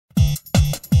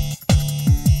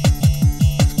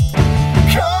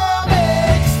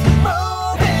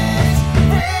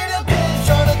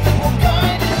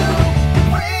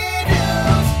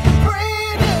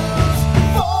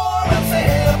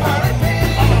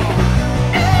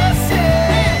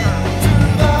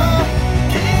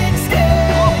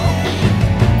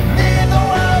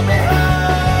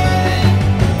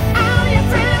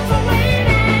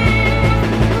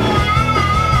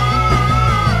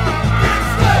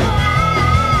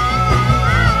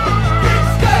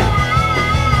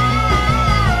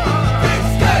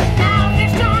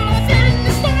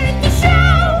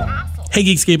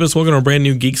Hey, Geekscapists, welcome to a brand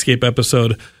new Geekscape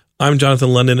episode. I'm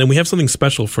Jonathan London, and we have something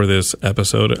special for this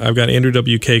episode. I've got Andrew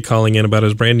WK calling in about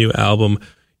his brand new album,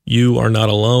 You Are Not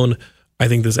Alone. I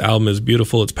think this album is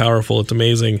beautiful, it's powerful, it's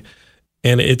amazing,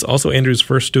 and it's also Andrew's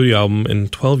first studio album in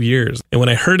 12 years. And when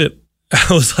I heard it, I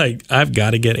was like, I've got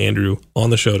to get Andrew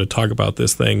on the show to talk about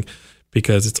this thing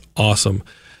because it's awesome.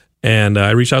 And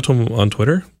I reached out to him on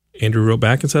Twitter. Andrew wrote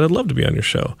back and said, I'd love to be on your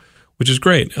show, which is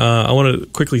great. I want to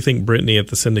quickly thank Brittany at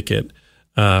the Syndicate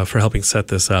for helping set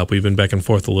this up. We've been back and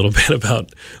forth a little bit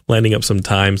about lining up some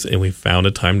times, and we found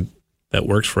a time that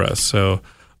works for us. So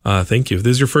thank you. If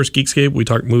this is your first Geekscape, we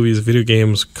talk movies, video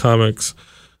games, comics,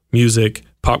 music,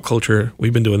 pop culture.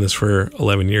 We've been doing this for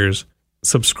 11 years.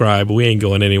 Subscribe. We ain't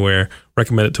going anywhere.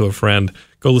 Recommend it to a friend.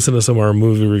 Go listen to some of our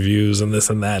movie reviews and this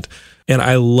and that. And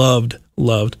I loved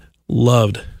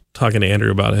talking to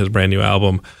Andrew about his brand new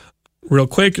album. Real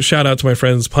quick, shout out to my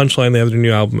friends Punchline. They have their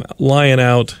new album, Lying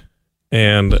Out,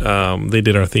 and they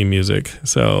did our theme music.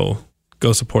 So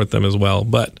go support them as well.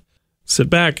 But sit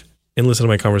back and listen to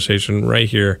my conversation right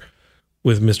here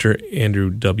with Mr. Andrew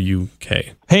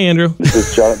WK. Hey, Andrew. This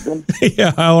is Jonathan.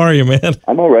 Yeah, how are you, man?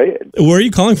 I'm all right. Where are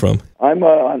you calling from? I'm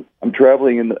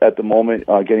traveling at the moment,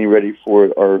 getting ready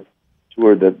for our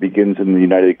tour that begins in the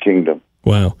United Kingdom.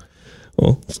 Wow.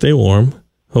 Well, stay warm.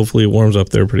 Hopefully it warms up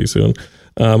there pretty soon.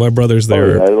 My brother's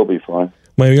there. Oh, yeah, it'll be fine.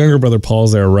 My younger brother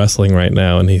Paul's there wrestling right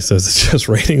now, and he says it's just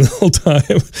raining the whole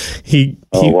time.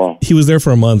 He was there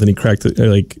for a month, and he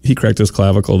cracked his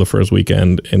clavicle the first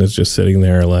weekend, and is just sitting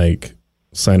there like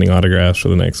signing autographs for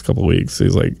the next couple of weeks.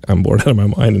 He's like, I'm bored out of my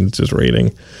mind, and it's just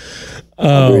raining.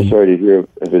 I'm very sorry to hear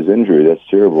of his injury. That's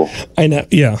terrible. I know.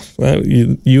 Yeah,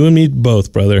 you and me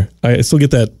both, brother. I still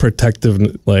get that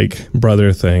protective like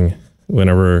brother thing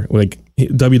whenever like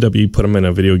WWE put him in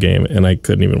a video game, and I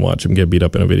couldn't even watch him get beat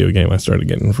up in a video game. I started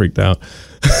getting freaked out.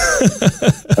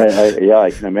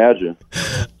 I can imagine.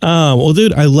 Well,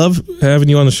 dude, I love having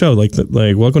you on the show. Like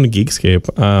welcome to Geekscape.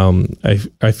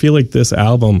 I feel like this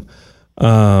album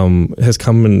has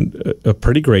come in a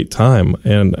pretty great time,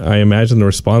 and I imagine the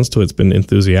response to it's been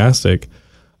enthusiastic.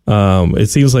 It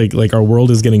seems like our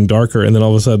world is getting darker, and then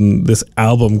all of a sudden this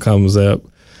album comes up,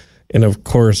 and of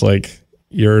course, like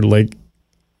you're like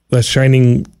the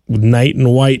shining knight in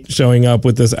white showing up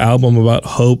with this album about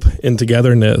hope and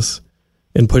togetherness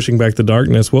and pushing back the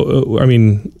darkness. What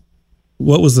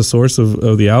was the source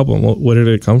of the album? What did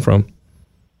it come from?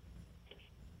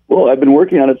 Well, I've been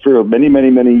working on it for many, many,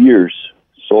 many years.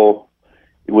 So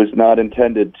it was not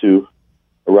intended to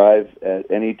arrive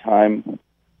at any time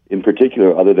in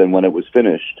particular other than when it was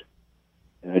finished.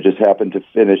 And I just happened to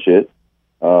finish it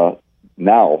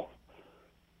now.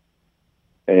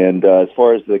 And as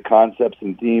far as the concepts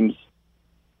and themes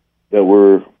that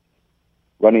were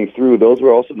running through, those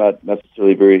were also not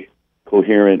necessarily very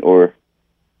coherent or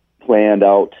planned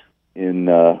out in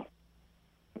a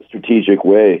strategic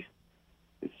way.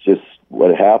 It's just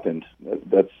what happened.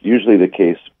 That's usually the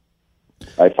case,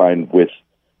 I find, with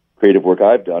creative work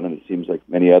I've done, and it seems like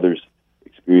many others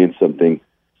experience something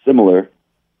similar,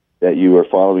 that you are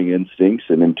following instincts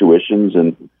and intuitions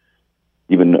and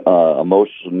even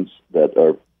emotions that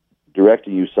are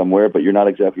directing you somewhere, but you're not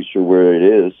exactly sure where it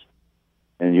is,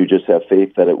 and you just have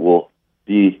faith that it will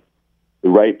be the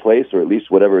right place, or at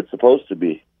least whatever it's supposed to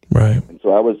be. Right. And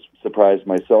so I was surprised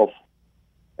myself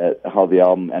at how the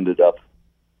album ended up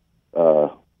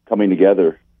coming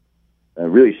together.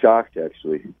 Really shocked,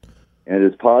 actually. And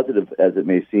as positive as it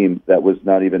may seem, that was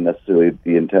not even necessarily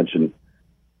the intention,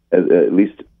 at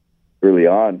least early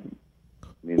on. I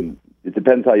mean, it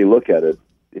depends how you look at it.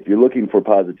 If you're looking for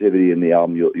positivity in the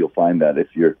album, you'll find that. If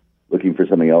you're looking for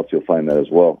something else, you'll find that as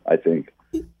well, I think.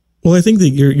 Well, I think that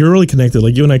you're really connected.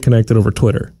 Like you and I connected over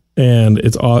Twitter, and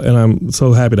and I'm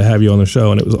so happy to have you on the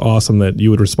show. And it was awesome that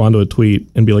you would respond to a tweet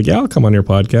and be like, "Yeah, I'll come on your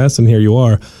podcast," and here you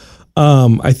are.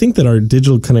 I think that our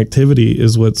digital connectivity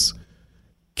is what's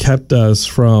kept us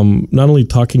from not only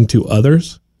talking to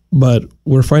others, but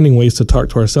we're finding ways to talk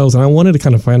to ourselves. And I wanted to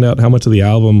kind of find out how much of the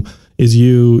album is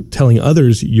you telling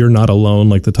others you're not alone,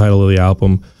 like the title of the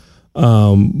album,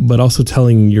 but also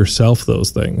telling yourself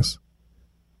those things.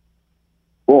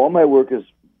 Well, all my work is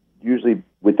usually,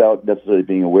 without necessarily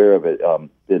being aware of it,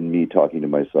 been me talking to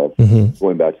myself,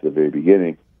 going back to the very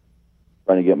beginning,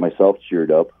 trying to get myself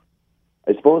cheered up.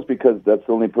 I suppose because that's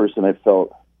the only person I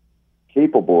felt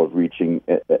capable of reaching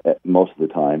at most of the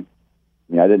time.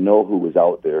 I mean, I didn't know who was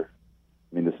out there.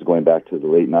 I mean, this is going back to the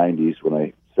late 90s when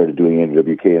I started doing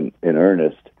NWK in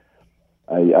earnest.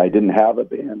 I didn't have a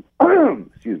band.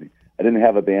 Excuse me. I didn't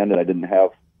have a band, and I didn't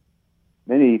have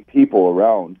many people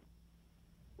around.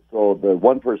 So the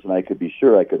one person I could be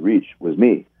sure I could reach was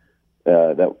me.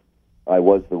 That I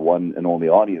was the one and only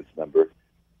audience member.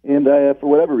 And for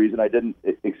whatever reason, I didn't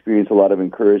experience a lot of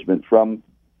encouragement from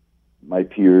my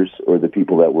peers or the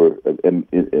people that were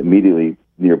immediately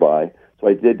nearby. So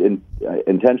I did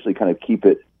intentionally kind of keep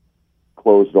it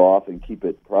closed off and keep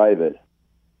it private,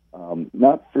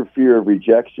 not for fear of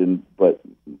rejection, but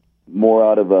more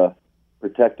out of a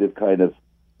protective kind of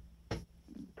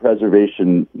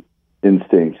preservation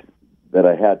instinct that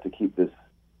I had to keep this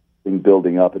thing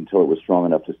building up until it was strong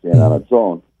enough to stand on its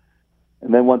own.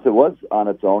 And then once it was on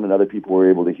its own and other people were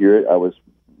able to hear it, I was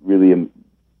really,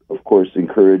 of course,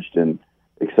 encouraged and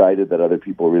excited that other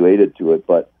people related to it.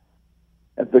 But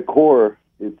at the core,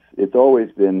 it's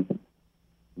always been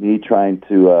me trying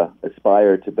to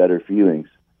aspire to better feelings,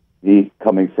 me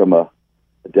coming from a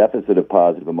deficit of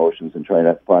positive emotions and trying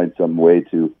to find some way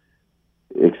to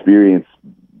experience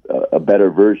a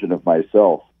better version of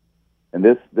myself. And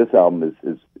this album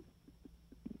is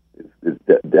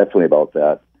definitely about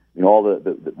that. You know, all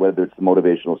the whether it's the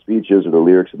motivational speeches or the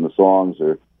lyrics in the songs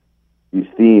or these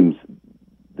themes,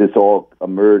 this all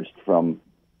emerged from,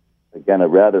 again, a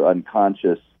rather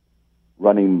unconscious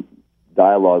running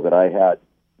dialogue that I had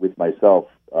with myself,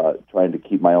 trying to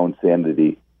keep my own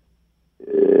sanity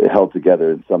held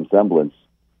together in some semblance.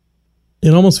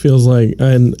 It almost feels like,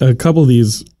 and a couple of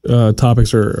these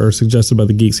topics are suggested by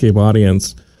the Geekscape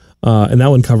audience, and that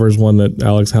one covers one that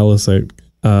Alex Hallisek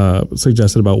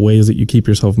suggested about ways that you keep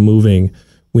yourself moving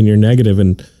when you're negative.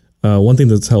 And one thing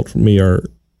that's helped me are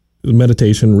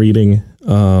meditation, reading.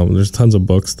 There's tons of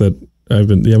books that I've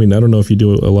been. I mean, I don't know if you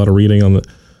do a lot of reading on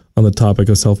the topic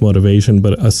of self-motivation,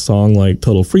 but a song like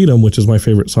Total Freedom, which is my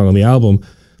favorite song on the album,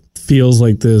 feels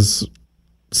like this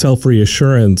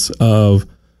self-reassurance of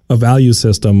a value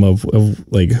system of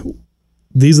like,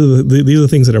 these are the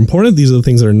things that are important, these are the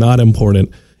things that are not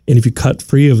important, and if you cut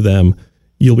free of them,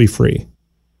 you'll be free.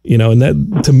 You know, and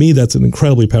that, to me, that's an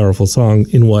incredibly powerful song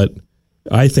in what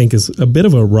I think is a bit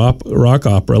of a rock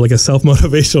opera, like a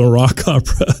self-motivational rock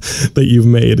opera that you've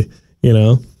made, you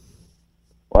know?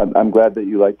 Well, I'm glad that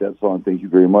you like that song. Thank you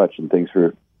very much, and thanks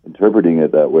for interpreting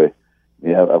it that way.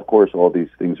 Yeah, of course, all these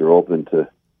things are open to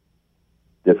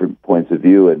different points of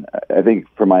view, and I think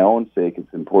for my own sake,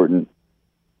 it's important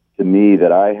to me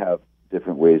that I have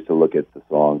different ways to look at the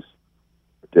songs,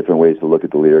 different ways to look at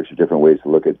the lyrics, or different ways to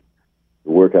look at the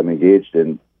work I'm engaged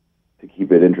in, to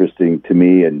keep it interesting to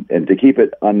me and to keep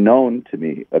it unknown to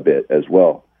me a bit as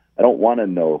well. I don't want to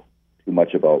know too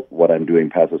much about what I'm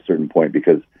doing past a certain point,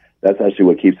 because that's actually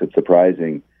what keeps it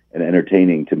surprising and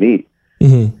entertaining to me.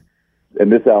 Mm-hmm.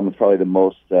 And this album is probably the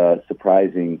most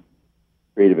surprising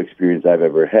creative experience I've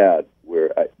ever had,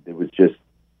 where it was just,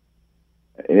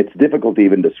 and it's difficult to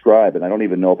even describe, and I don't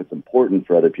even know if it's important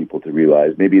for other people to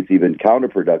realize. Maybe it's even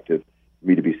counterproductive for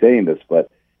me to be saying this, but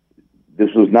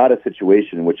this was not a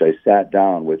situation in which I sat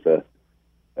down with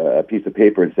a piece of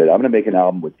paper and said, I'm going to make an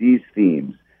album with these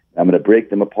themes. I'm going to break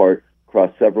them apart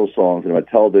across several songs, and I'm going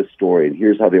to tell this story, and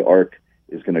here's how the arc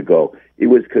is going to go. It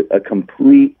was a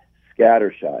complete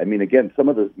scattershot. I mean, again, some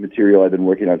of the material I've been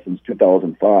working on since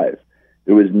 2005,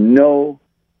 there was no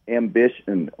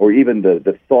ambition or even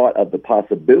the thought of the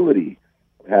possibility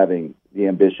of having the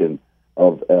ambition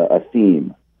of a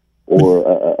theme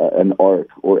or an arc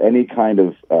or any kind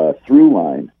of through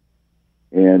line.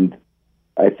 And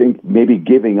I think maybe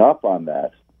giving up on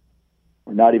that,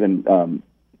 or not even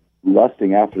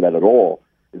lusting after that at all,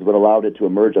 is what allowed it to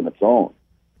emerge on its own.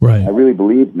 Right. I really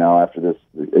believe now, after this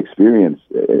experience,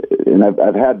 and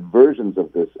I've had versions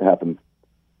of this happen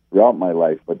throughout my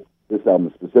life, but this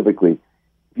album specifically,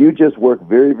 if you just work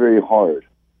very, very hard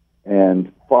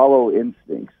and follow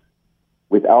instincts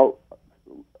without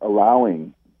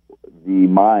allowing the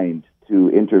mind to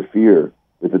interfere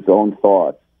with its own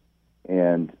thoughts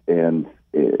and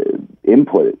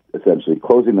input it, essentially,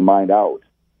 closing the mind out,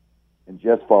 and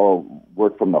just follow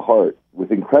work from the heart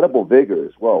with incredible vigor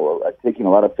as well, taking a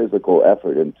lot of physical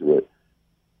effort into it,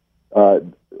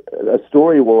 a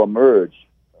story will emerge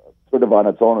sort of on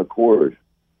its own accord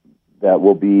that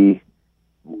will be,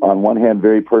 on one hand,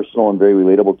 very personal and very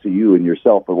relatable to you and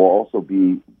yourself, but will also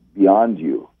be beyond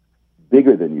you,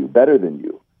 bigger than you, better than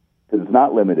you, because it's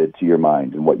not limited to your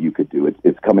mind and what you could do.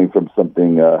 It's coming from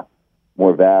something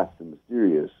more vast and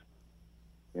mysterious.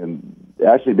 And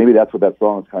actually, maybe that's what that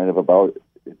song is kind of about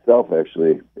itself,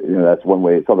 actually. You know, that's one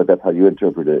way. It sounds like that's how you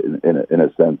interpret it in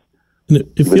a sense. And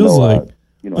it feels like,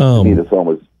 to me, the song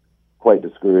was quite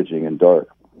discouraging and dark.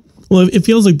 Well, it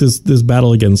feels like this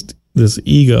battle against this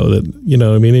ego that, you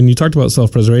know, I mean, and you talked about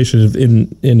self-preservation,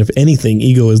 and if anything,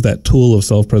 ego is that tool of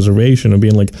self-preservation, of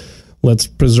being like, let's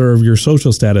preserve your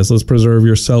social status, let's preserve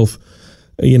your self,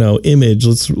 image,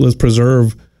 let's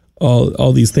preserve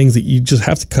all these things that you just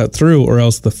have to cut through, or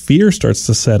else the fear starts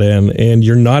to set in and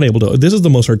you're not able to. This is the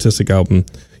most artistic album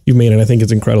you've made, and I think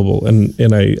it's incredible. And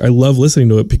I love listening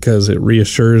to it because it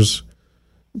reassures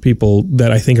people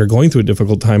that I think are going through a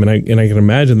difficult time. And I can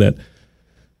imagine that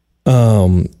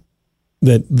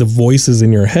that the voices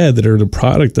in your head that are the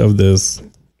product of this,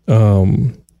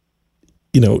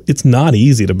 it's not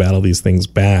easy to battle these things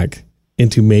back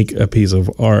and to make a piece of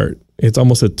art. It's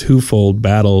almost a twofold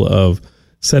battle of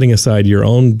setting aside your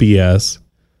own BS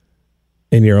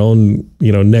and your own,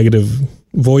 negative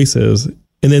voices,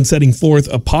 and then setting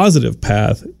forth a positive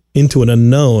path into an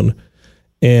unknown.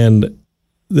 And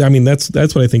I mean, that's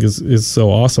what I think is so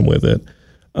awesome with it.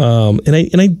 And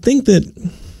I think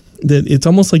that it's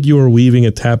almost like you are weaving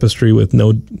a tapestry with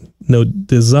no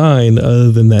design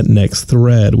other than that next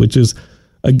thread, which is,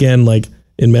 again, like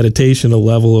in meditation, a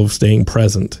level of staying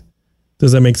present.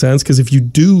 Does that make sense? Because if you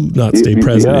do not stay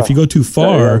present, if you go too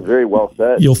far, very well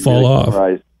said. You'll fall off.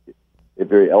 Summarized it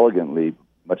very elegantly,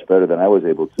 much better than I was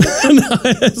able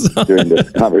to during this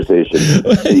conversation.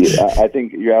 I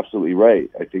think you're absolutely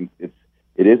right. I think it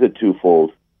is a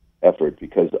twofold effort,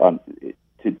 because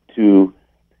to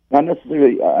not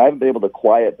necessarily, I haven't been able to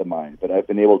quiet the mind, but I've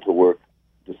been able to work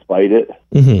despite it.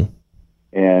 Mm-hmm.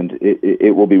 And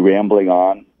it will be rambling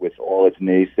on with all its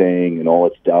naysaying and all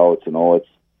its doubts and all its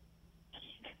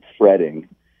fretting.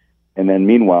 And then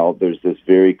meanwhile, there's this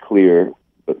very clear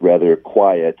but rather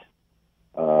quiet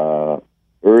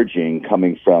urging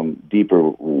coming from deeper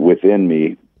within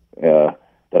me that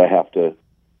I have to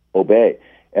obey.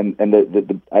 And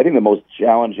I think the most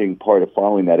challenging part of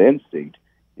following that instinct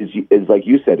is like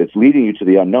you said, it's leading you to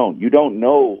the unknown. You don't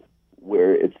know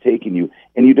where it's taking you,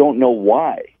 and you don't know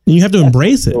why. You have to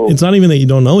embrace it. It's not even that you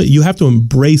don't know it. You have to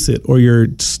embrace it, or you're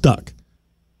stuck.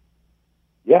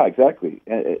 Yeah, exactly.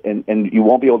 And you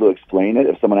won't be able to explain it.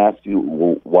 If someone asks you,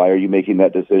 well, why are you making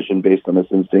that decision based on this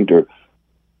instinct, or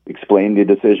explain the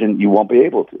decision, you won't be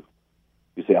able to.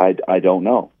 You say, I don't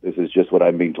know. This is just what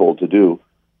I'm being told to do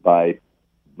by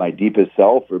my deepest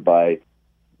self, or by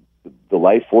the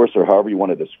life force, or however you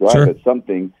want to describe it,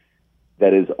 something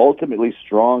that is ultimately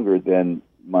stronger than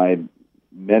my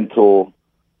mental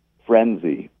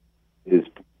frenzy is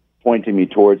pointing me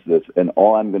towards this, and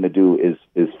all I'm going to do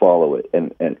is follow it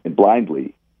and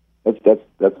blindly.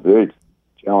 That's very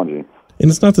challenging. And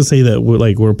it's not to say that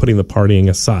we're putting the partying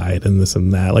aside and this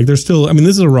and that. Like, there's still, I mean,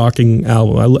 this is a rocking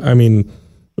album. I mean,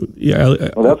 yeah.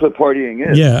 Well, that's what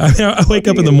partying is. Yeah, I wake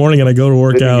up in the morning and I go to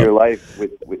work out. Your life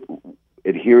with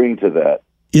adhering to that.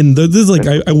 This is like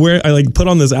I put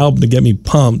on this album to get me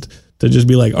pumped, to just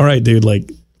be like, all right, dude,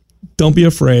 like, don't be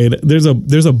afraid. There's a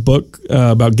book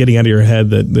about getting out of your head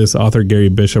that this author Gary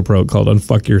Bishop wrote called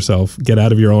Unfuck Yourself, Get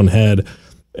Out of Your Own Head.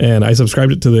 And I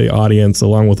subscribed it to the audience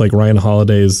along with like Ryan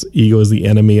Holiday's Ego is the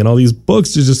Enemy and all these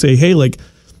books to just say, hey, like,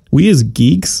 we as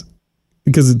geeks,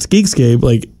 because it's Geekscape,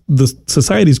 like, the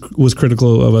society was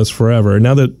critical of us forever. And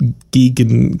now that geek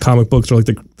and comic books are like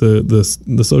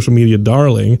the social media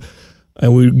darling,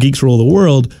 and geeks rule the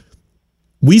world,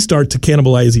 we start to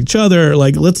cannibalize each other.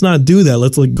 Like, let's not do that.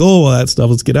 Let's let go of all that stuff.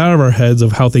 Let's get out of our heads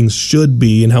of how things should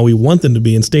be and how we want them to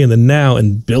be, and stay in the now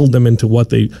and build them into what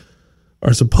they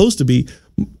are supposed to be.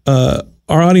 Our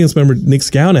audience member, Nick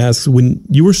Scown, asks, when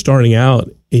you were starting out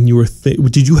and you were,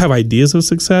 did you have ideas of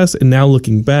success? And now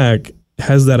looking back,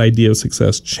 has that idea of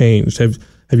success changed? Have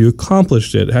you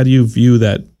accomplished it? How do you view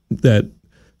that?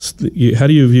 How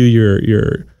do you view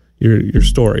your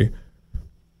story,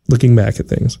 looking back at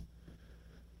things?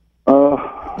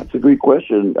 That's a great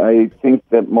question. I think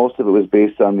that most of it was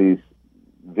based on these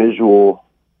visual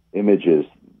images.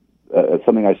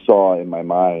 Something I saw in my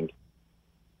mind.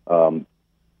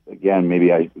 Again,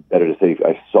 maybe better to say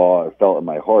I saw or felt in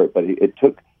my heart, but it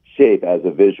took shape as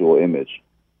a visual image.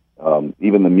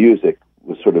 Even the music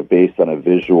was sort of based on a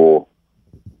visual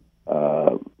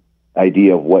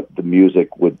idea of what the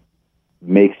music would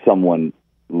make someone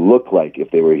look like if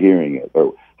they were hearing it,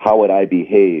 or how would I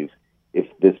behave if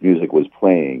this music was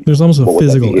playing. There's almost a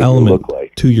physical element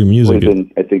to your music.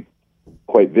 I think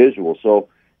quite visual. So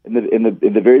in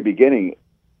the very beginning,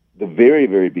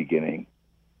 very beginning,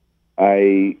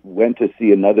 I went to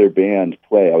see another band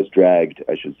play. I was dragged,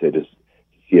 I should say, to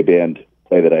see a band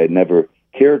play that I had never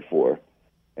cared for.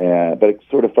 But it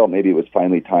sort of felt maybe it was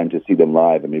finally time to see them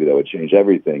live, and maybe that would change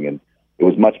everything. And it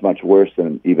was much, much worse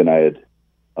than even I had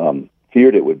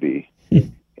feared it would be.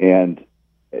 And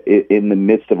in the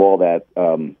midst of all that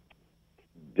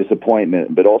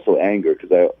disappointment, but also anger,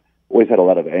 because I always had a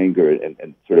lot of anger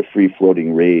and sort of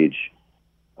free-floating rage,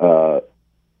 I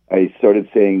started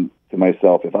saying to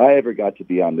myself, if I ever got to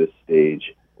be on this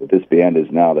stage that this band is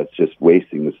now, that's just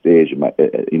wasting the stage, in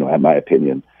my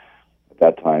opinion. At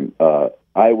that time,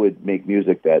 I would make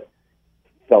music that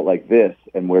felt like this,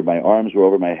 and where my arms were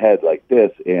over my head like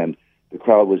this, and the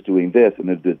crowd was doing this, and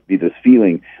there'd be this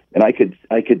feeling, and I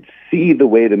could see the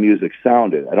way the music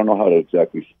sounded. I don't know how to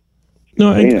exactly.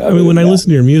 No, I mean, when I listen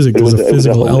to your music, there's a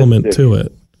physical element to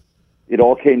it. It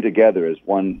all came together as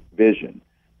one vision.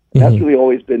 And that's really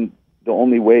always been the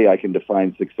only way I can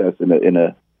define success in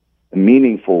a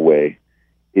meaningful way,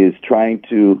 is trying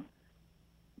to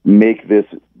make this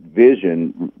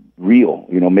vision real.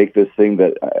 Make this thing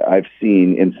that I've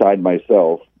seen inside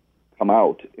myself come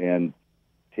out and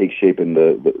take shape in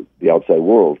the outside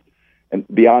world. And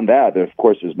beyond that, of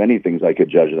course, there's many things I could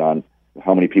judge it on.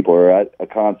 How many people are at a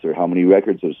concert? How many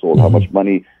records have sold? How much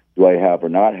money do I have or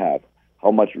not have?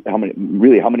 How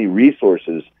many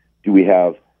resources do we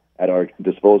have at our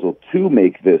disposal to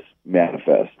make this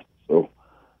manifest? So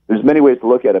there's many ways to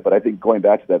look at it, but I think going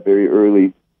back to that very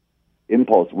early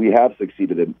impulse, we have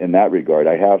succeeded in that regard.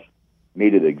 I have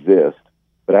made it exist,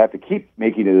 but I have to keep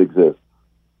making it exist.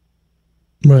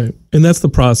 Right. And that's the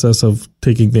process of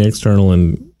taking the external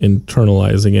and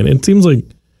internalizing it. It seems like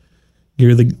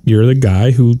you're a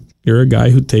guy who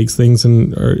takes things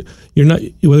and you're not,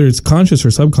 whether it's conscious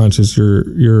or subconscious,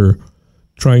 you're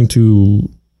trying to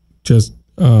just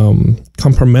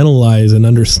compartmentalize and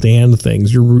understand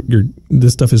things.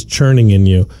 This stuff is churning in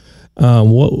you.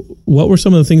 What were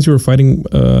some of the things you were fighting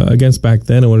against back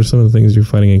then, and what are some of the things you're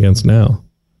fighting against now?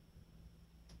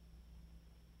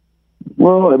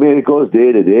 Well, I mean, it goes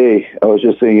day to day. I was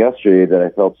just saying yesterday that I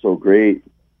felt so great,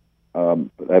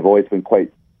 but I've always been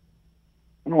quite,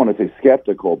 I don't want to say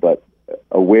skeptical, but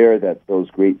aware that those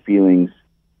great feelings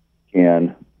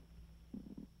can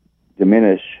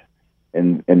diminish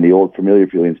and the old familiar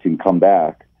feelings can come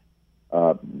back.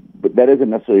 But that isn't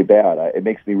necessarily bad. It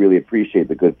makes me really appreciate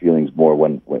the good feelings more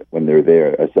when they're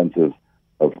there. A sense of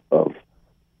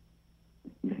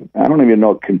I don't even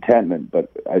know contentment,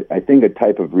 but I think a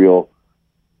type of real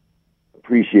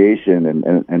appreciation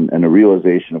and a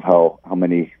realization of how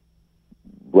many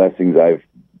blessings I've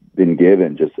been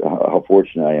given, just how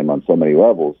fortunate I am on so many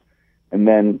levels. And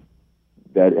then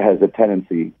that has a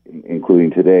tendency,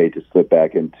 including today, to slip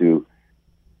back into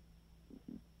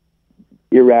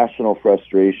irrational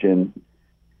frustration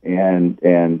and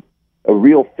a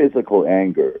real physical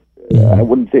anger. I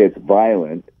wouldn't say it's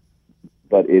violent,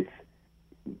 but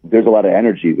there's a lot of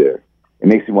energy there. It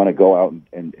makes me want to go out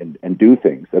and do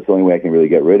things. That's the only way I can really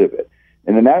get rid of it.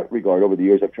 And in that regard, over the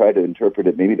years, I've tried to interpret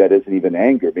it. Maybe that isn't even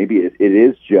anger. Maybe it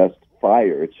is just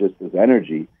fire. It's just this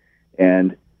energy.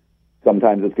 And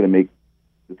sometimes it's going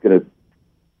to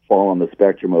fall on the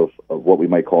spectrum of what we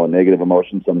might call a negative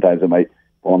emotion. Sometimes it might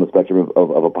fall on the spectrum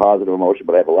of a positive emotion.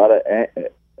 But I have a lot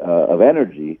of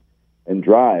energy and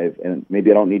drive, and maybe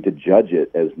I don't need to judge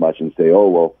it as much and say, oh,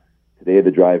 well, today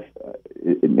the drive,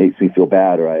 it makes me feel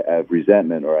bad, or I have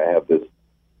resentment, or I have this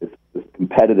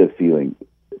competitive feeling.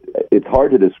 It's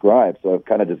hard to describe, so I've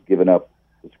kind of just given up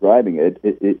describing it.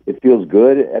 It feels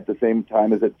good at the same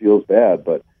time as it feels bad,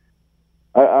 but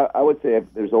I would say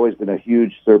there's always been a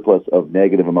huge surplus of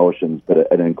negative emotions,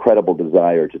 but an incredible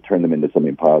desire to turn them into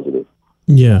something positive.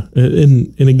 Yeah,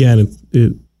 and again,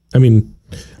 I mean,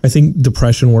 I think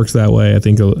depression works that way. I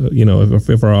think,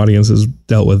 if our audience has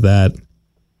dealt with that,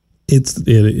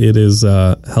 it is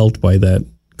helped by that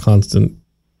constant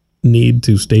need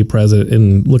to stay present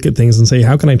and look at things and say,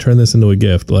 how can I turn this into a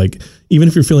gift? Like, even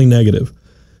if you're feeling negative,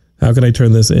 how can I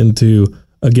turn this into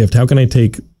a gift? How can I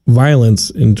take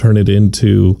violence and turn it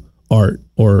into art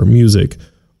or music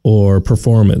or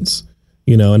performance?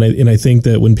 And I think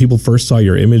that when people first saw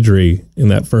your imagery in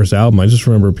that first album, I just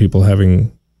remember people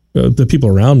having the people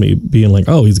around me being like,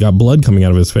 oh, he's got blood coming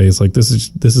out of his face. Like, this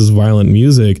is violent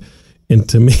music. And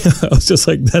to me, I was just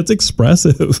like, that's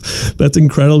expressive. That's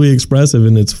incredibly expressive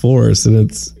in its force. And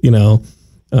it's,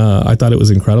 I thought it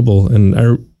was incredible.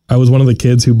 And I was one of the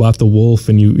kids who bought The Wolf,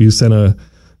 and you sent a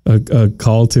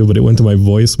call to, but it went to my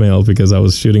voicemail because I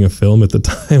was shooting a film at the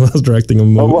time. I was directing a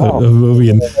movie,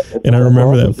 and I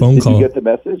remember that phone call. Did you get the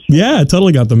message? Yeah, I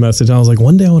totally got the message. I was like,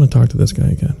 one day I want to talk to this guy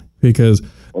again, because,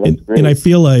 and I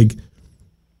feel like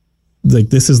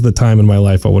this is the time in my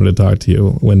life I wanted to talk to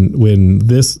you, when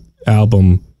this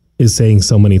album is saying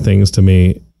so many things to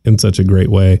me in such a great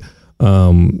way.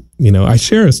 I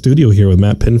share a studio here with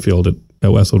Matt Pinfield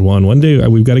at Westwood One. One day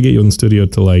we've got to get you in the studio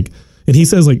to and he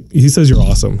says you're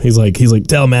awesome. He's like,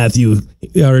 tell Matthew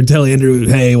or tell Andrew,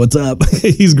 hey, what's up?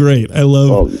 He's great. I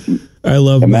love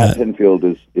and Matt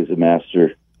Pinfield is a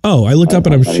master Oh, I look up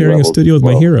and I'm sharing a studio with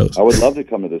my heroes. I would love to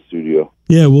come to the studio.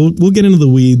 Yeah, we'll get into the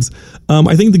weeds.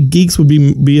 I think the geeks would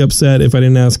be upset if I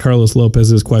didn't ask Carlos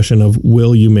Lopez's question of,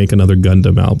 will you make another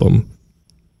Gundam album?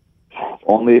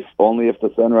 Only if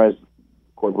the Sunrise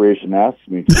Corporation asks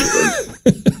me to.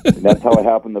 And that's how it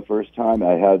happened the first time.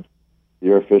 I had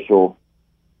their official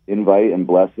invite and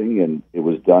blessing, and it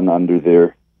was done under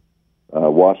their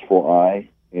watchful eye.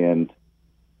 And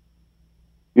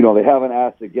they haven't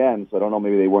asked again, so I don't know.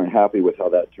 Maybe they weren't happy with how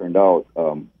that turned out.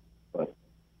 But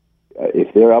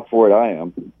if they're up for it, I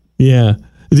am. Yeah.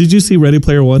 Did you see Ready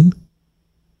Player One?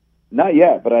 Not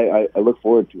yet, but I look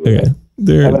forward to it.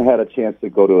 Okay. I haven't had a chance to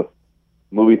go to a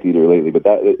movie theater lately, but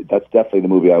that's definitely the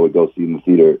movie I would go see in the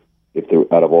theater if they're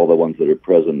out of all the ones that are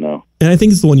present now. And I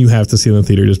think it's the one you have to see in the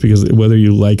theater, just because whether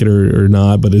you like it or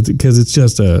not, but because it's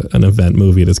just an event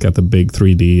movie and it's got the big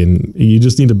 3D, and you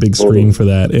just need a big screen for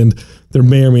that. And there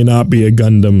may or may not be a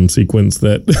Gundam sequence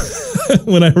that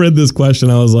when I read this question,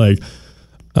 I was like,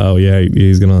 oh yeah,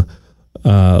 he's going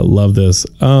to love this.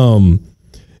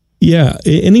 Yeah.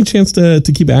 Any chance to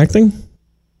keep acting?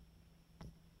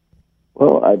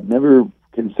 Well, I've never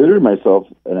considered myself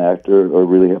an actor or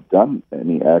really have done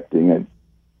any acting. I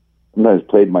sometimes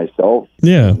played myself.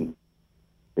 Yeah.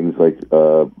 Things like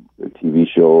a TV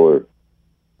show, or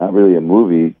not really a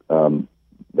movie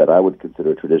that I would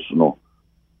consider a traditional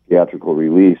theatrical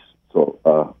release. So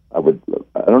I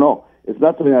don't know. It's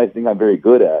not something I think I'm very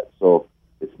good at. So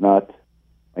it's not,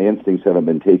 my instincts haven't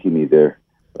been taking me there.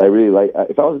 But I really like,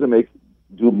 if I was to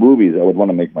do movies, I would want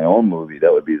to make my own movie.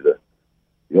 That would be the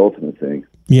ultimate thing.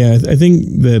 Yeah, I think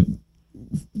that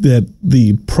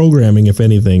the programming, if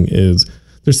anything, is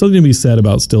there's something to be said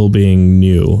about still being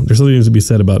new. There's something to be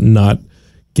said about not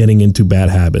getting into bad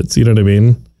habits. You know what I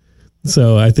mean?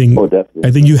 So I think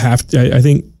you have to. I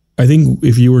think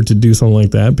if you were to do something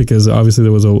like that, because obviously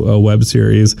there was a web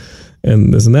series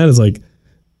and this and that, is like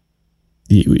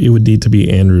it would need to be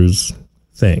Andrew's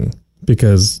thing,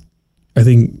 because I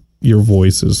think your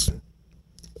voice is.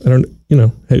 I don't.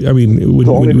 I mean, it's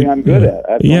the only thing I'm good at.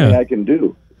 That's the only thing I can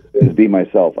do is be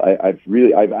myself. I've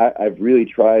really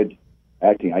tried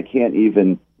acting. I can't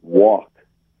even walk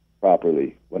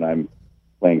properly when I'm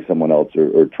playing someone else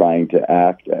or trying to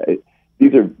act.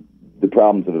 These are the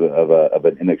problems of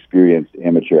an inexperienced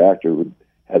amateur actor who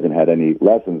hasn't had any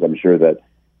lessons. I'm sure that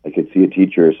I could see a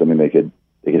teacher or something. They could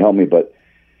help me, but.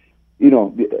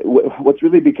 What's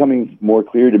really becoming more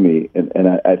clear to me,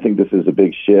 and I think this is a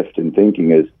big shift in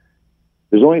thinking, is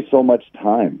there's only so much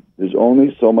time. There's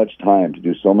only so much time to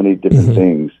do so many different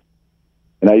things.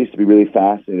 And I used to be really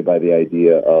fascinated by the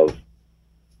idea of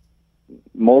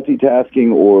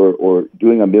multitasking or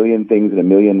doing a million things in a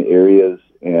million areas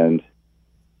and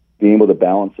being able to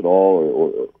balance it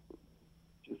all.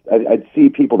 I'd see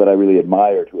people that I really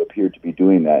admired who appeared to be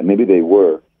doing that. And maybe they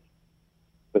were.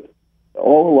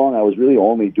 All along, I was really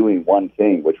only doing one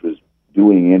thing, which was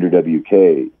doing Andrew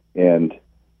WK, and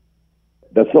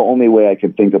that's the only way I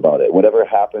can think about it. Whatever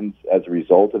happens as a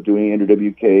result of doing Andrew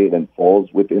WK then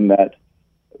falls within that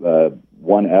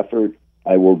one effort,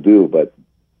 I will do. But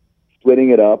splitting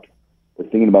it up or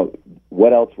thinking about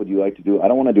what else would you like to do, I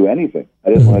don't want to do anything.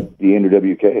 I just want to be Andrew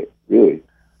WK, really.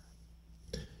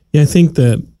 Yeah, I think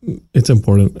that it's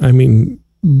important. I mean,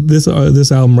 this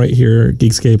album right here,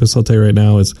 Geekscape, I'll tell you right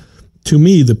now, is, to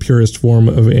me, the purest form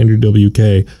of Andrew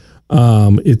WK.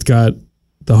 It's got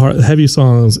the heavy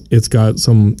songs. It's got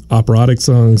some operatic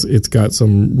songs. It's got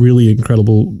some really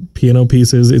incredible piano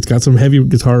pieces. It's got some heavy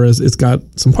guitarists. It's got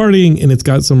some partying, and it's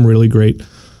got some really great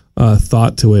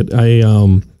thought to it. I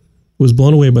was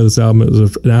blown away by this album. It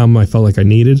was an album I felt like I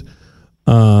needed.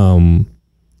 I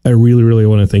really, really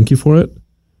want to thank you for it.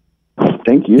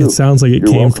 Thank you. It sounds like it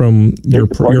came from your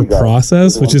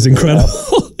process, which is incredible.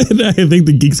 And I think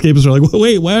the Geekscapists are like,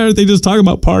 wait, why aren't they just talking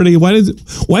about party? Why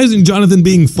isn't Jonathan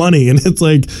being funny? And it's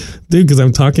like, dude, because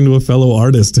I'm talking to a fellow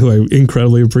artist who I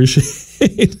incredibly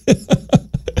appreciate.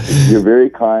 You're very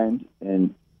kind,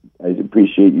 and I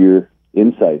appreciate your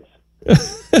insights.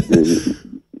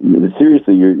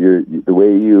 Seriously, you're the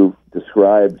way you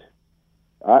described.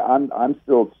 I'm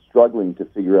still struggling to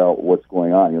figure out what's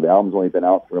going on. The album's only been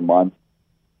out for a month.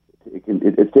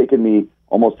 It's taken me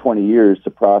almost 20 years to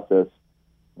process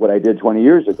what I did 20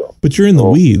 years ago. But you're in the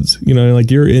weeds,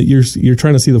 like you're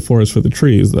trying to see the forest for the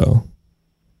trees, though.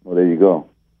 Well, there you go.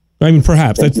 I mean,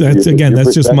 perhaps that's again,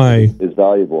 that's just my is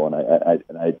valuable,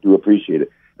 and I do appreciate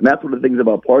it. And that's one of the things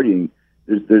about partying.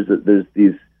 There's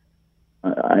these,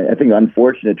 I think,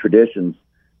 unfortunate traditions,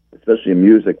 especially in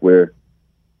music, where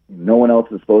no one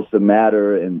else is supposed to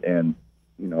matter, and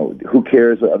who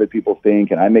cares what other people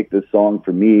think? And I make this song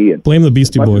for me. And blame the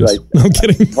Beastie Boys. I'm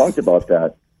kidding. I talked about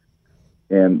that.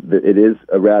 and it is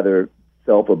a rather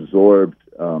self-absorbed,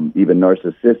 even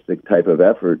narcissistic type of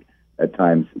effort at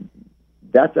times.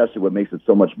 That's actually what makes it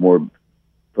so much more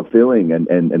fulfilling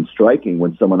and striking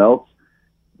when someone else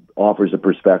offers a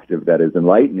perspective that is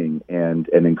enlightening and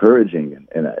encouraging.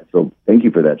 And so thank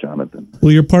you for that, Jonathan.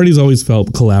 Well, your parties always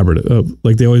felt collaborative.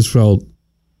 Like they always felt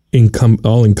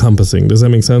all encompassing. Does that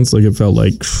make sense? Like it felt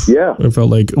like, yeah, it felt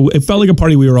like a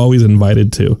party we were always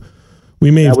invited to. We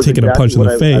may have taken a punch in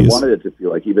the face. I wanted it to feel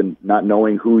like, even not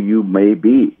knowing who you may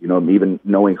be, even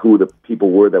knowing who the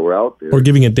people were that were out there. Or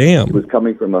giving a damn. It was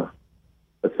coming from a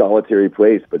solitary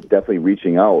place, but definitely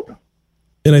reaching out.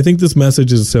 And I think this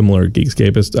message is similar,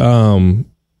 Geekscapist.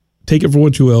 Take it for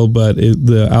what you will, but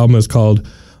the album is called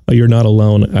You're Not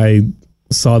Alone. I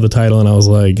saw the title and I was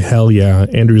like, hell yeah,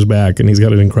 Andrew's back, and he's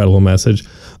got an incredible message.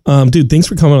 Dude, thanks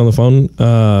for coming on the phone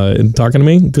and talking to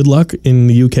me. Good luck in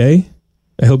the UK.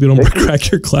 I hope you don't crack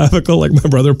your clavicle like my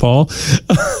brother Paul.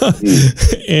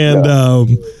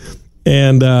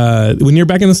 And when you're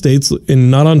back in the States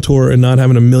and not on tour and not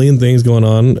having a million things going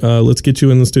on, let's get you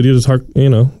in the studio to talk,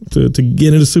 to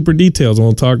get into super details. And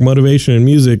we'll talk motivation and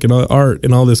music and art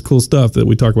and all this cool stuff that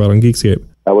we talk about on Geekscape.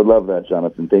 I would love that,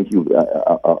 Jonathan. Thank you.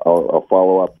 I'll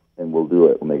follow up and we'll do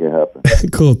it. We'll make it happen.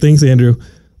 Cool. Thanks, Andrew.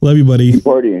 Love you, buddy. Keep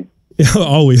partying.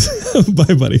 Always.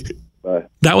 Bye, buddy. Bye.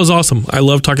 That was awesome. I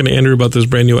love talking to Andrew about this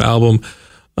brand new album.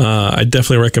 I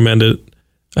definitely recommend it.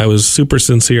 I was super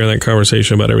sincere in that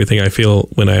conversation about everything I feel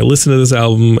when I listen to this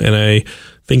album, and I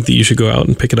think that you should go out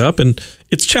and pick it up. And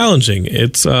it's challenging.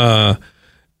 It's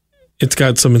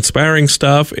got some inspiring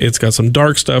stuff. It's got some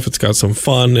dark stuff. It's got some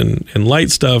fun and light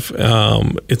stuff.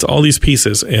 It's all these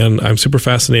pieces, and I'm super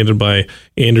fascinated by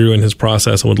Andrew and his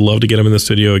process, and would love to get him in the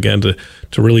studio again to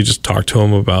really just talk to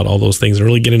him about all those things and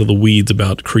really get into the weeds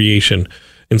about creation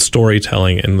and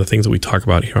storytelling and the things that we talk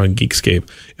about here on Geekscape.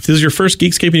 If this is your first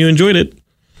Geekscape and you enjoyed it,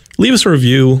 leave us a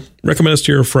review, recommend us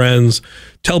to your friends,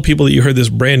 tell people that you heard this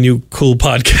brand new cool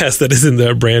podcast that isn't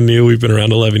that brand new. We've been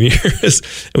around 11 years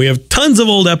and we have tons of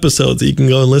old episodes that you can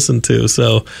go and listen to.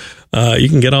 So you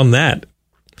can get on that.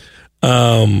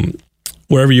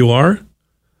 Wherever you are,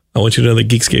 I want you to know that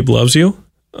Geekscape loves you.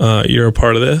 You're a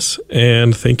part of this,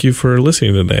 and thank you for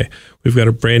listening today. We've got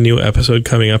a brand new episode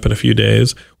coming up in a few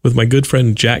days with my good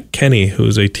friend Jack Kenny, who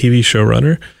is a TV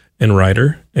showrunner and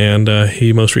writer, and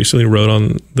he most recently wrote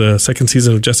on the second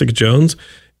season of Jessica Jones,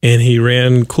 and he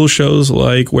ran cool shows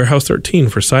like Warehouse 13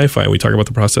 for Sci-Fi. We talk about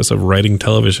the process of writing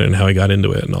television and how he got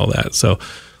into it and all that. So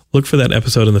look for that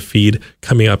episode in the feed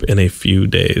coming up in a few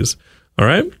days. All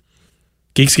right?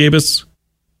 Geekscapists,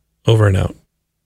 over and out.